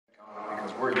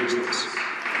we're useless. So, I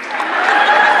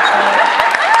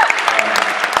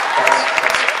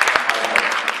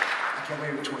can't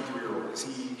believe a 23-year-old. Is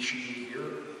he, she here?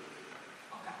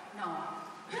 Okay, no.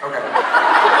 Okay.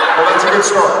 Well, that's a good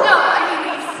start. No, I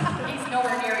mean, he's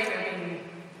nowhere near either being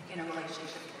in a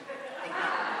relationship. Like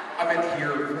that. I meant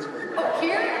here physically. Oh,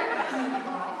 here?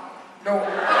 No.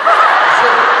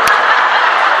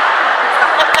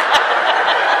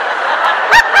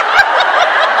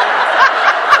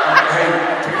 Hey,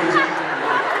 take it easy. I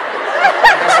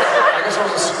guess I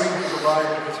was assuming he was alive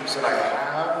because you said I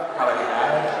have, not I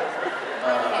had.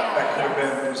 That could have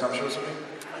been presumptuous of me.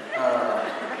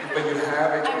 But you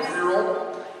have a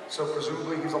 23-year-old, so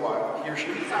presumably he's alive. He or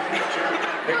she?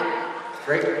 Hey,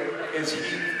 great. Is he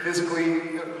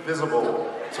physically visible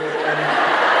to anyone?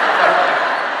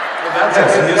 Well, that's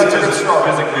yes, he is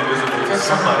physically visible to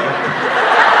somebody.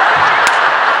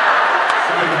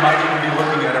 Somebody might even be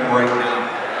looking at him right now.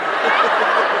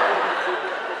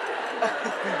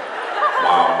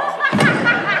 Wow.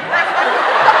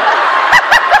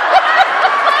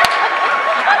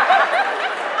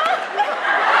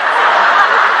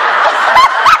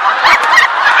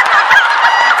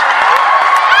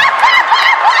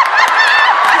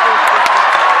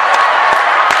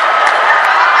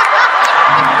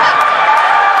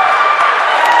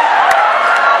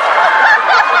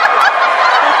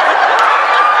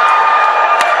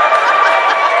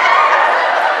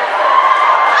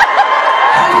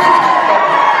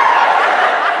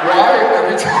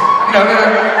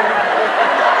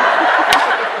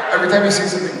 Every time you see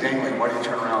something dangling, why do you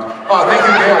turn around? Oh, thank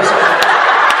you, Gail.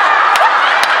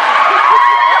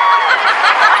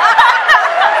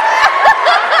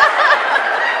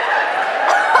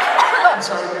 I'm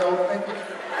sorry, Gail. Thank you.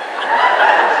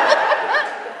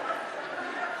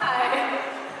 Hi,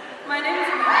 my name is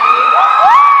Maddie.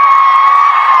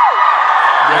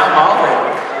 Yeah, Molly.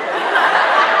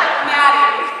 Maddie.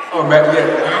 Oh, Matt,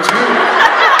 yeah, you too.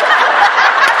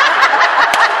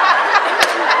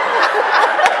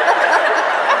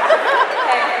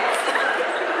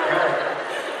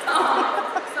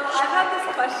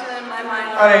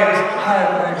 My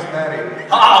name's Maddie.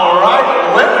 All right,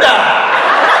 Linda.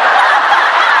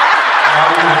 Not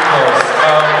even close.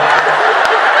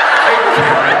 Hey,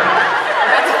 Karen.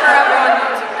 That's for everyone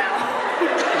using now.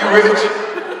 You rich?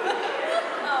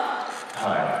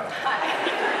 Hi. Hi.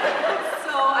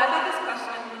 So I've had this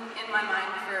question in my mind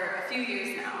for a few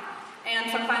years now, and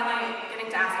so I'm finally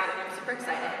getting to ask it, and I'm super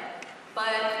excited.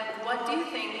 But what do you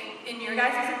think, in your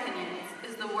guys' opinions,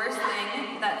 is the worst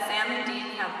thing that Sam and Dean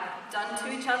have done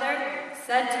to each other,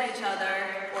 said to each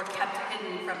other, or kept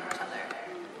hidden from each other?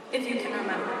 If you can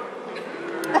remember.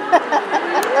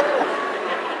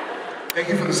 Thank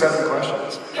you for the 7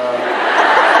 questions. It's my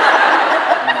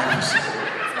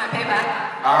payback.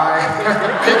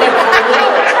 Payback for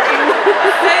what?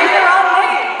 Say your own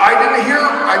name. I didn't hear,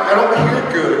 I don't hear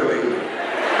good, Lee.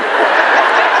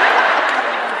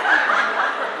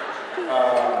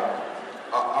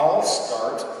 I'll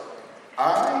start.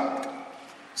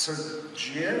 So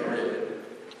Jared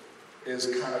is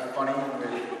kind of funny with...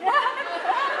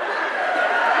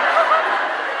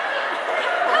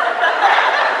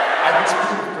 I can speak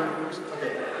in the third person?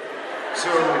 Okay. So,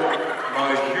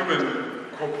 my human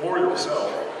corporeal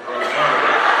self, I'm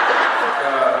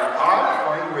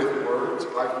funny with words.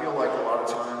 I feel like a lot of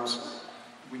times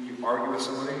when you argue with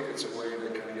somebody, it's a way to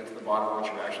kind of get to the bottom of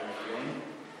what you're actually feeling.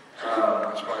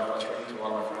 Which is probably frustrating to a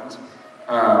lot of my friends.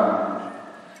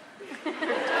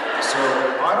 So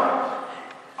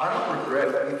I don't regret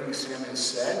anything Sam has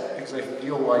said because I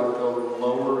feel like the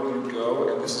lower you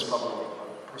go, and this is probably a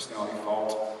personality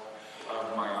fault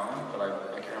of my own, but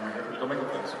I can't remember. Don't make a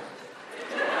face.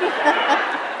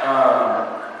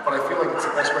 But I feel like it's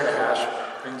the best way to hash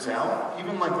things out.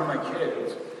 Even like when my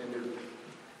kids, and they're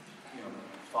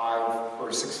 5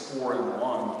 or 6, 4, and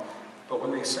 1. But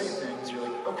when they say things, you're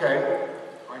like, okay,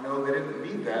 I know they didn't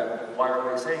mean that. Why are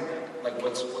they saying that? Like,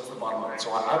 what's the bottom of it?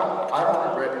 So I don't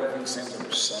regret anything Sam's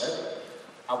ever said.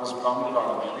 I was bummed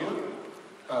about Olivia.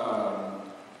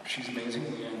 She's amazing.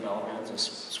 Leanne Balaban's a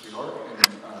sweetheart and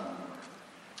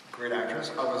great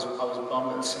actress. I was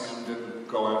bummed that Sam didn't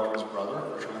go after his brother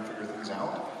or try and figure things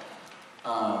out.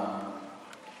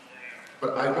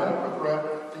 But I don't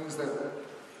regret things that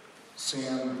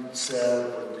Sam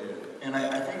said or did. And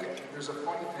I think there's a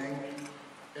funny thing,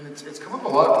 and it's come up a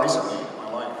lot recently in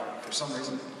my life, for some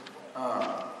reason.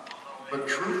 But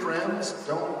true friends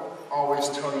don't always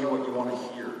tell you what you want to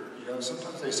hear.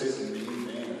 Sometimes they say the mean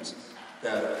things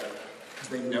that, because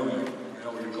they know you,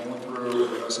 what you're going through, or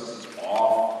they know something's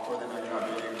off, or they know you're not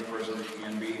being the person you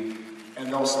can be,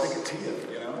 and they'll stick it to you,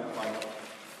 Like,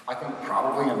 I I think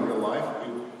probably in real life,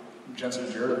 Jensen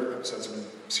and Jared have said some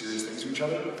serious things to each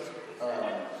other,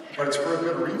 but it's for a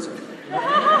good reason.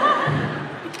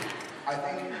 I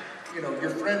think, your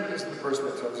friend isn't the person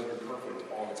that tells you you're perfect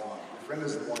all the time. Your friend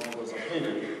is the one who goes like, hey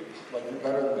dude, like you're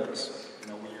better than this,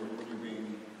 when you're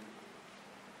being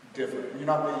different. You're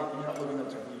not living up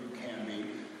to who you can be.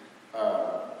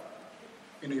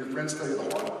 Your friends tell you the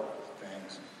hard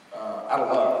things out of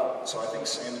love. So I think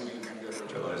Sam and Dean can do it.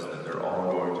 Realize that they're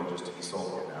all going to just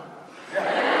insult you now.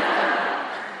 Yeah.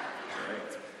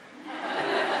 Great.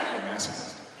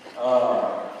 Masochist.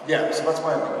 Yeah, so that's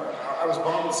my opinion. I was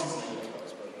bummed to see some of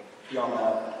those, but beyond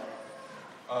that.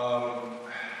 I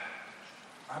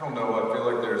don't know. I feel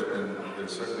like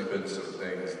there's certainly been some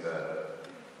things that,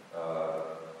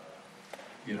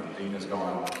 Dean has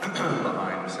gone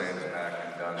behind Sam's back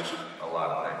and done a lot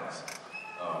of things.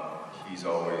 He's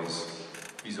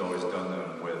always done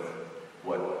them with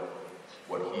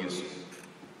what he is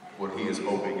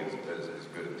hoping is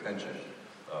good intention.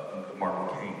 Martin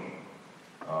Cain.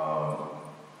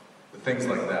 Things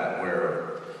like that,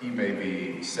 where he may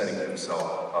be setting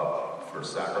himself up for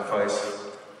sacrifice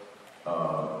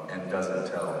and doesn't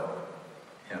tell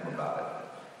him about it.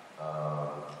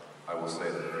 I will say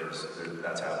that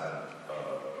that's happened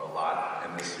a lot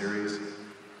in this series,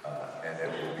 and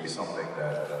it will be something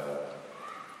that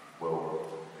will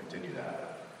continue to happen.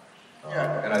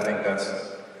 And I think that's,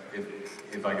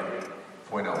 if I can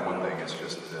point out one thing, it's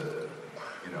just that,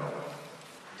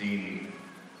 Dean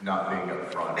not being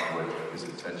upfront with his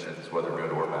intentions, whether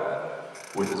good or bad,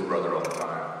 with his brother all the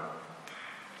time,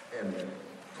 and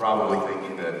probably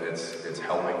thinking that it's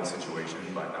helping the situation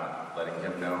by not letting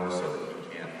him know, so that he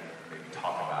can't maybe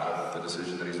talk about it, the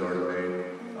decision that he's already made.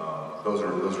 Those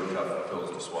are tough pills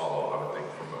to swallow, I would think,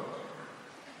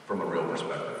 from a real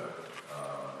perspective.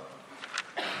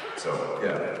 So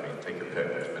yeah, take your pick.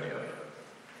 There's many of them.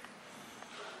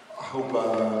 I hope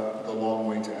the long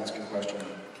wait to ask your question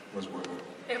was worth it.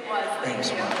 It was. Thank you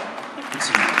so much. Good to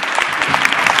see you.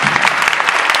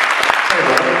 Hey,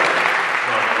 brother.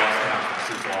 Well, West from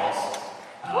Sioux Falls.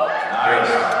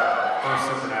 Nice. First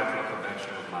supernatural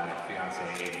convention with my fiancée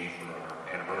Amy for our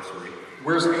anniversary.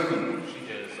 Where's Amy? She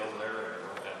is over there at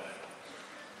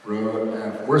Road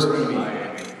F. Where's Amy? Hi,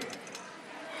 Amy.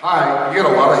 Hi. You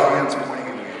got a lot of hands pointing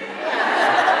at you.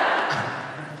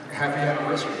 Happy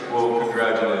anniversary. Well,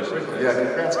 congratulations. Yeah,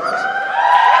 congrats, guys.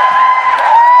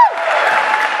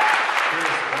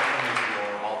 Curious, what is your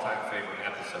all-time favorite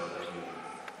episode that you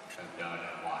have done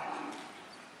and why?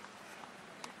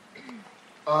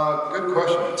 Good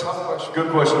question. Tough question.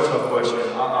 Good question, tough question.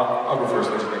 I'll go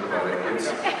first. Let you think about it.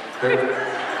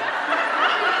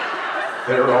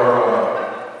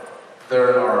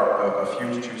 There are a few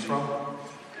to choose from.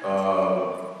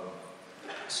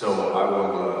 So I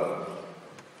will.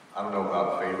 I don't know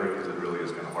about favorite because it really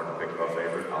is kind of hard to pick about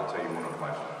favorite. I'll tell you one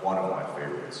of my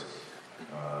favorites.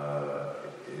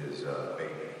 It is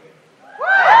Baby.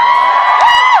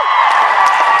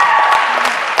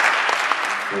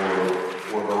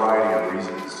 For a variety of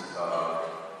reasons.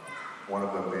 One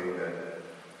of them being that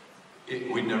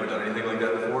we'd never done anything like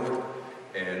that before,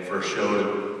 and for a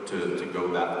show to go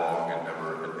that long and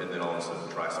then all of a sudden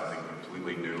try something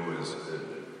completely new is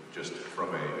just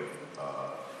from a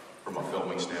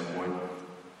filming standpoint.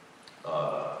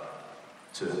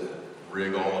 To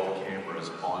rig all of the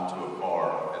cameras onto a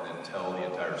car and then tell the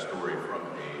entire story from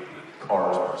a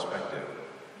car's perspective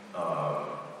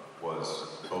was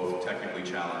both technically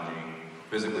challenging,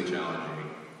 physically challenging,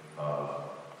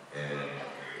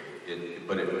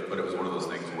 but it was one of those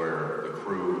things where the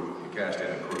cast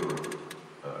and the crew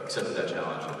accepted that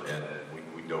challenge and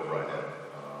we dove right in.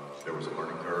 There was a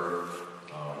learning curve,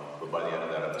 but by the end of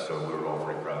that episode, we were all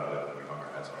pretty proud of it and we hung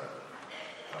our heads on it.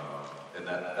 And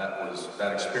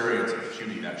that experience of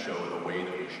shooting that show, the way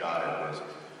that we shot it was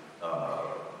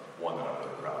one that I'm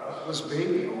really proud of. Was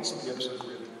Baby also the episode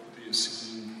with the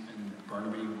scene in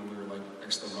Barnaby when we were like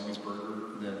next to the Rummy's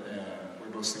Burger that we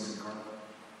were both sleeping in the car?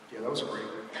 Yeah, that was great.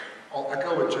 I'll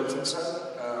echo what Jensen said.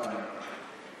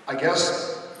 I guess,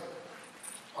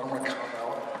 I don't want to cop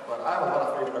out, but I have a lot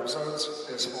of favorite episodes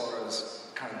as far as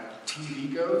kind of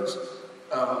TV goes.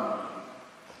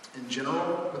 In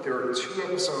general, but there are two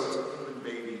episodes of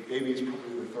Baby. Baby is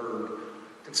probably the third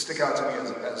that stick out to me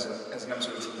as an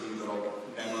episode of TV that'll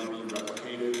never be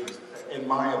replicated in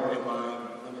my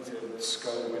limited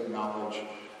scope and knowledge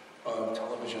of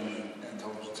television and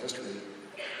television's history.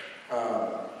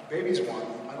 Baby's one.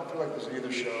 I don't feel like there's any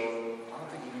other show. I don't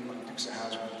think even like Dukes of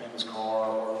Hazzard, Famous Car,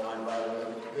 or Night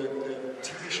Rider. The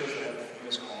TV shows that have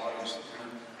famous cars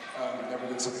never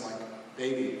did something like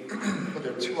Baby. But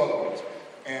there are two other ones.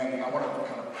 And I want to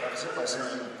kind of preface it by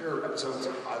saying there are episodes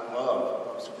I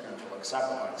love of Supernatural, like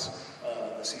Sacrifice,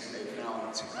 the season 8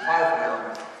 finale, season 5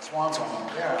 finale, Swan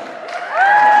Song, yeah.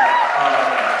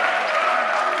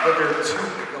 But there are two,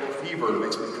 Yellow Fever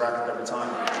makes me crack up every time.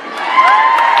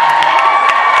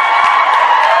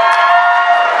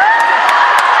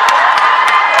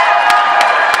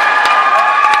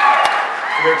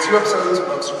 There are two episodes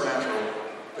of Supernatural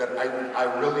that I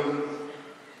really,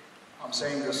 I'm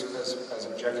saying this as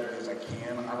objectively as I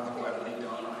can. I don't think we'll ever be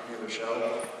done on any other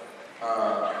show.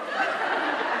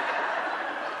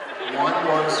 One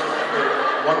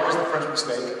was the French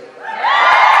Mistake.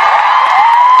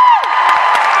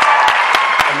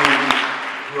 I mean,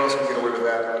 who else can get away with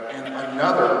that? And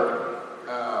another,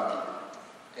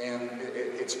 and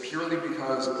it's purely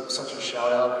because of such a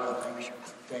shout out,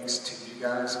 thanks to you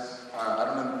guys. I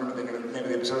don't remember the name of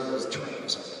the episode, it was a touring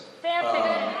episode. Fan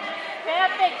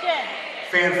fiction.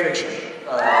 Fan fiction.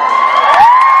 I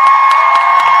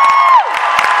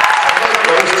feel like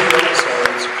those two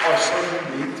episodes are so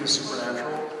unique to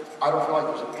Supernatural. I don't feel like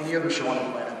there's any other show on the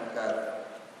planet that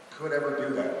could ever do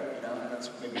that. You know, and that's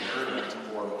maybe arrogant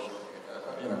or,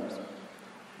 you know,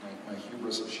 my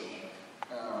hubris of shit.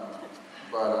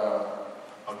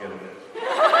 I'll get it.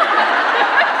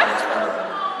 That's better.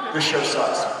 This show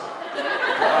sucks.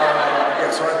 Yeah,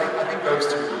 so I think those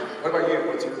two. What about you?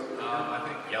 What's your? I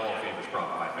think Yellow Fever's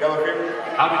probably my favorite. Yellow Fever?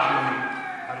 How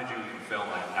did you film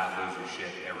like not lose your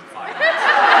shit every 5 minutes?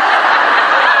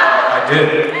 I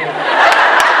did. Yeah,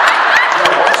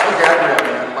 watch the Gabriel,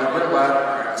 man. Like, we're laughing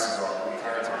our asses off the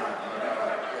entire time.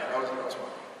 Yeah, that was fun.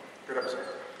 Good episode.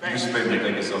 You just made me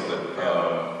think of something.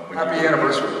 Happy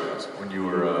anniversary, guys. When you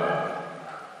were,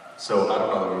 so I don't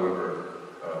know that we ever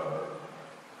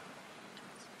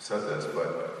said this, but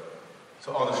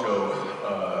so on the show,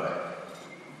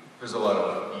 there's a lot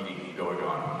of eating going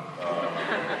on,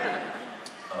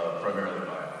 primarily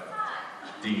by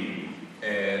Dean,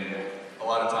 and a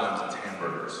lot of times it's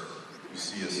hamburgers. You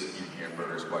see us eating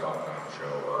hamburgers quite often on the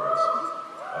show, or it's,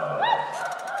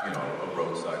 you know, a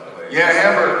roadside place. Yeah,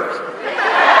 hamburgers.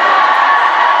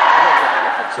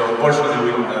 So unfortunately,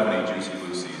 we don't have any Juicy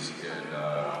Lucy's in.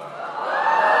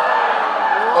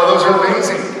 Oh, those are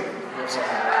amazing.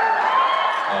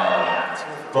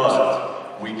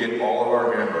 But we get all of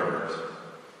our hamburgers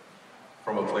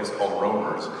from a place called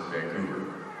Romer's in Vancouver.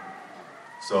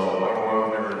 So I don't know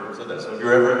why I've never said that. So if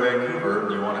you're ever in Vancouver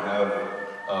and you want to have,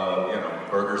 you know,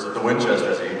 burgers that the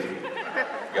Winchesters eat, you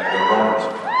got to go to Romer's.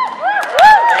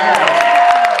 And,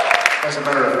 as a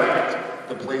matter of fact,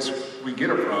 the place we get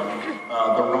it from,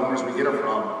 the Romer's we get it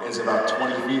from, is about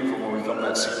 20 feet from where we filmed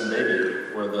that scene in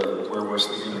Baby, where we're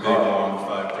sleeping in the Big car. long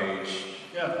 5-page.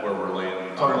 Yeah. Where we're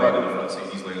laying, Talking I'm laying about in the front seat,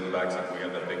 he's laying in the back seat. We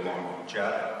had that big long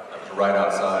chat. That was right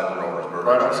outside the Romer's Burger.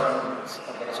 Right outside.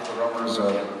 That's what the Romer's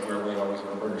where we always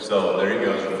have burgers. So there you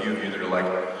go. There's a few of you that are like,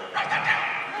 write that down.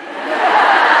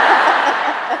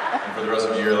 And for the rest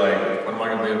of you, you're like, when am I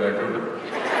going to be in Vancouver?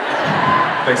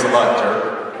 Thanks a lot,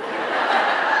 jerk.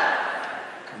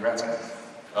 Congrats, guys.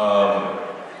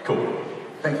 Cool.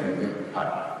 Thank you. Hi.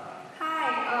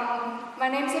 Hi, my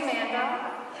name's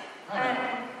Amanda,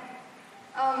 and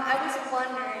I was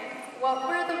wondering, what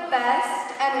were the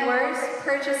best and worst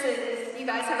purchases you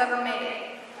guys have ever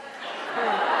made?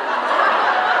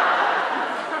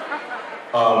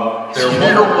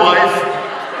 Your wife?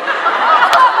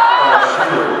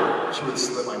 She would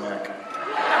slit my neck.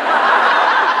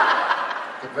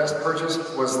 The best purchase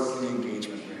was the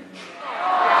engagement ring.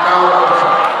 No.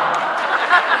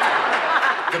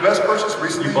 The best purchase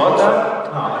recently. You bought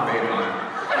that? No, I made mine.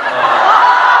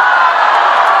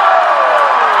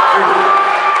 Dude,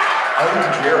 I went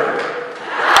to Jared.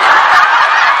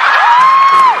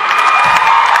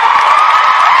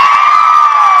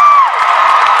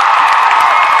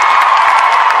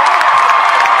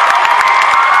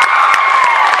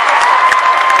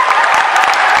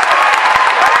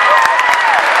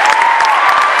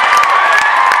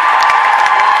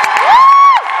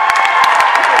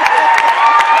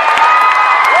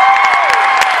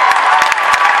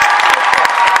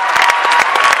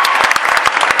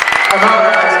 I'm out,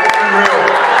 guys. It's been real.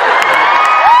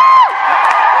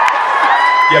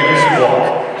 Yeah, you should walk.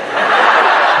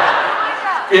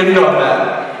 End on that.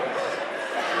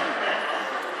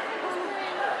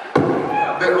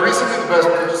 Recently, the best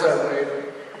purchase I made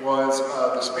was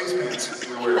the space pants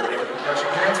we wear. The compression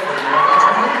pants for the marathon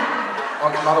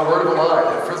training. Not a word of a lie.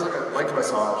 It feels like a leg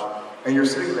massage. And you're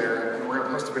sitting there, and we're going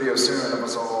to post a video soon of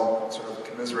us all sort of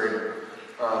commiserating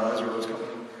misery of this company.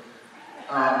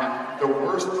 The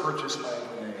worst purchase I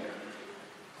ever made.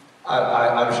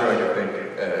 I'm sure I could think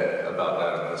about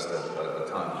that and list a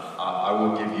ton. I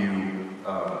will give you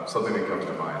something that comes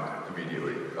to mind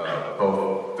immediately.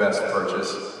 Both best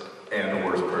purchase and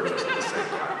worst purchase at the same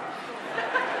time.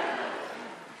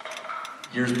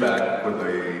 Years back, when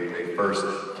they first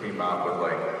came out with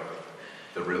like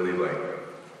the really like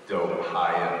dope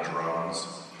high-end drones,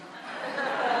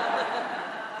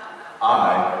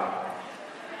 I,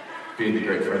 being the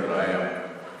great friend that I am,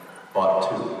 bought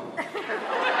two.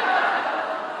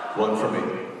 One for me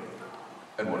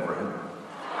and one for him.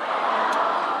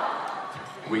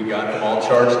 We got them all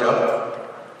charged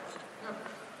up,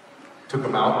 took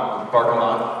them out to the parking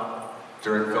lot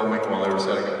during filming while they were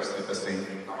setting up a scene.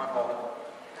 Not my fault.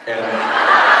 And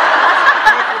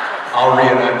I'll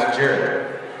reenact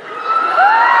Jared.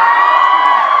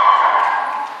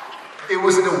 It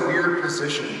was in a weird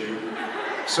position, dude.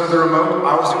 So the remote,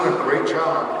 I was doing a great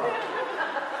job.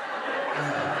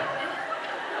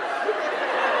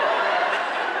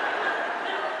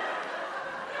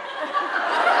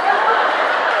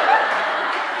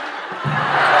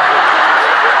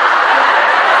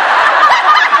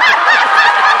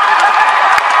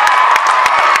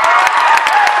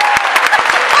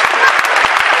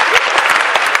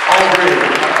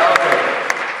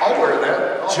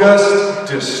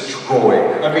 Just destroy.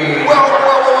 I mean, Well,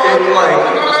 it like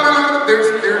no.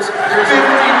 There's 50 pieces.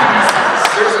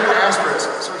 an asterisk.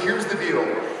 So here's the deal.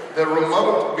 The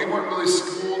remote, we weren't really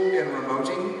schooled in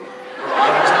remoting. Or I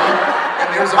was not. And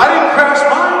there's a I didn't crash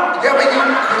mine. Yeah, but you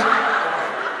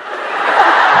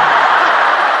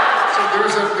So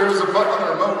there's a button on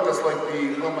the remote that's like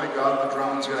the oh my god, the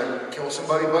drone's gonna kill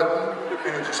somebody button,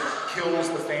 and it just kills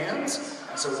the fans.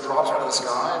 And so it drops out of the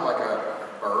sky like a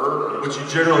bird. Which you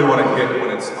generally want to hit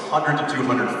when it's 100 to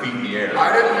 200 feet in the air.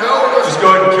 I didn't know it was Just go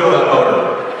ahead and kill that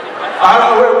motor. I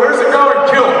don't know, where's it going?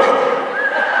 Kill it.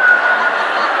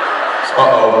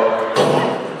 Uh-oh.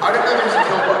 I didn't know there was a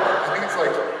kill button. I think it's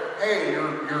like, hey,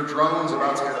 your drone's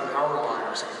about to hit a power line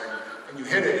or something, and you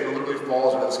hit it, and it literally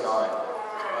falls into the sky,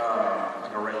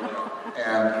 like a rainbow.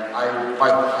 And I have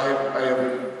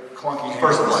clunky hands.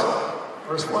 First flight.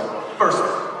 First flight.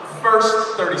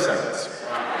 First 30 seconds.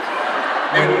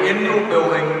 Went into a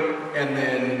building, and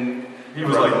then he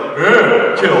was like,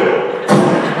 kill. It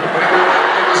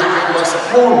was a good lesson.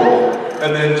 Total.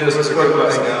 And then just put the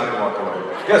thing down and walked away.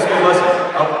 Yes, good lesson.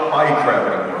 I'll buy you crap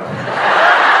anymore.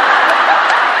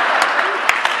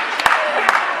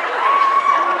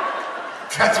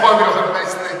 That's why we don't have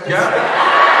nice things. Yeah.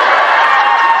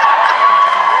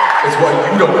 It's why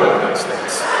you don't have nice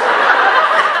things.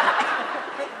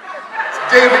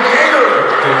 David Yeager.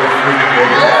 David freaking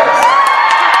Yeager. Yes.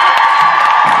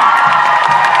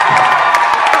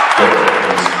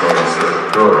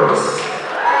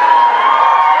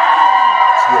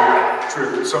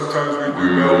 True. Sometimes we do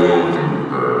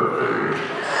bad things.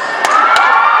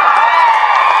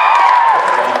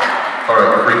 All right,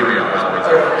 you're freaking me out.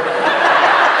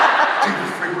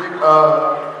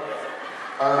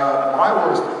 My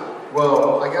worst,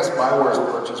 well, I guess my worst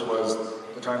purchase was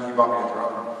the time he bought me a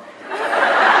drone.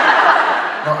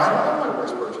 No, I don't know my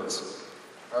worst purchase.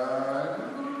 I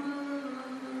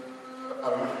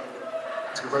don't know.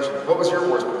 That's a good question. What was your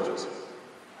worst purchase?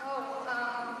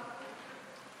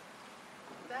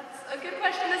 That's a good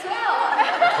question as well.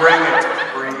 Bring it.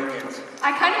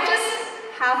 I kind of just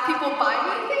have people buy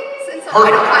me things, and so I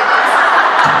Perfect. don't buy things.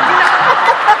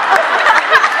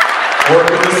 Work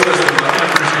in the system. I can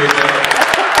appreciate that.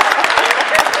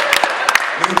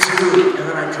 Me too. And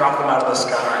then I drop them out of the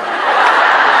sky.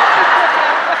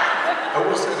 I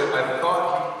will say that I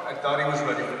thought he was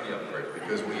ready for the upgrade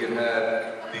because we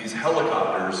had these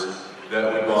helicopters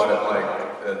that we bought at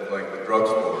the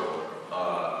drugstore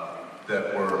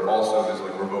that were also these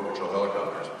like remote control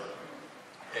helicopters,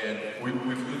 and we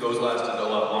flew those lasted a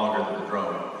lot longer than the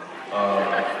drone,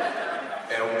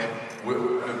 and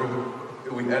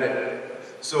we had it.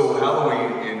 So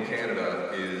Halloween in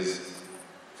Canada is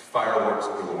fireworks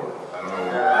galore. I don't know.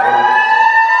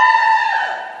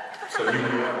 So you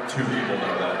two people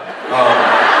know that.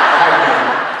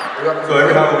 So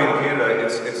every Halloween in Canada,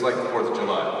 it's like the 4th of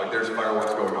July. Like there's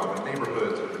fireworks going on in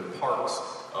neighborhoods, in parks,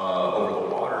 over the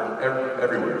water,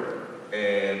 everywhere.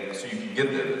 And so you can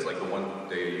get there. It's like the one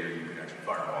day a year you can actually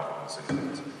fire them off in 6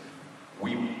 minutes. We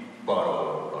bought a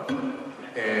whole bunch.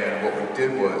 And what we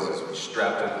did was we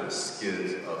strapped them to the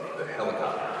skids of the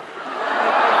helicopter.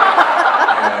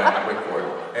 And wait for it.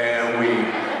 And we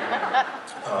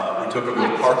took them to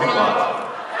a parking lot.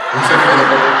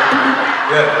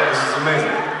 Yeah, this is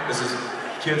amazing. This is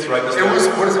kids, right? This It was,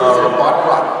 what is it? Was it a bottom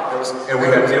rock? and we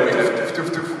had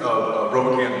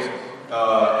Roman candles.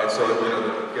 And so,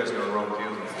 you guys know Roman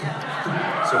candles.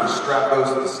 So we strapped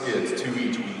those to the skids, 2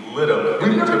 each. We lit them.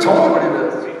 We never told anybody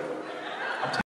this.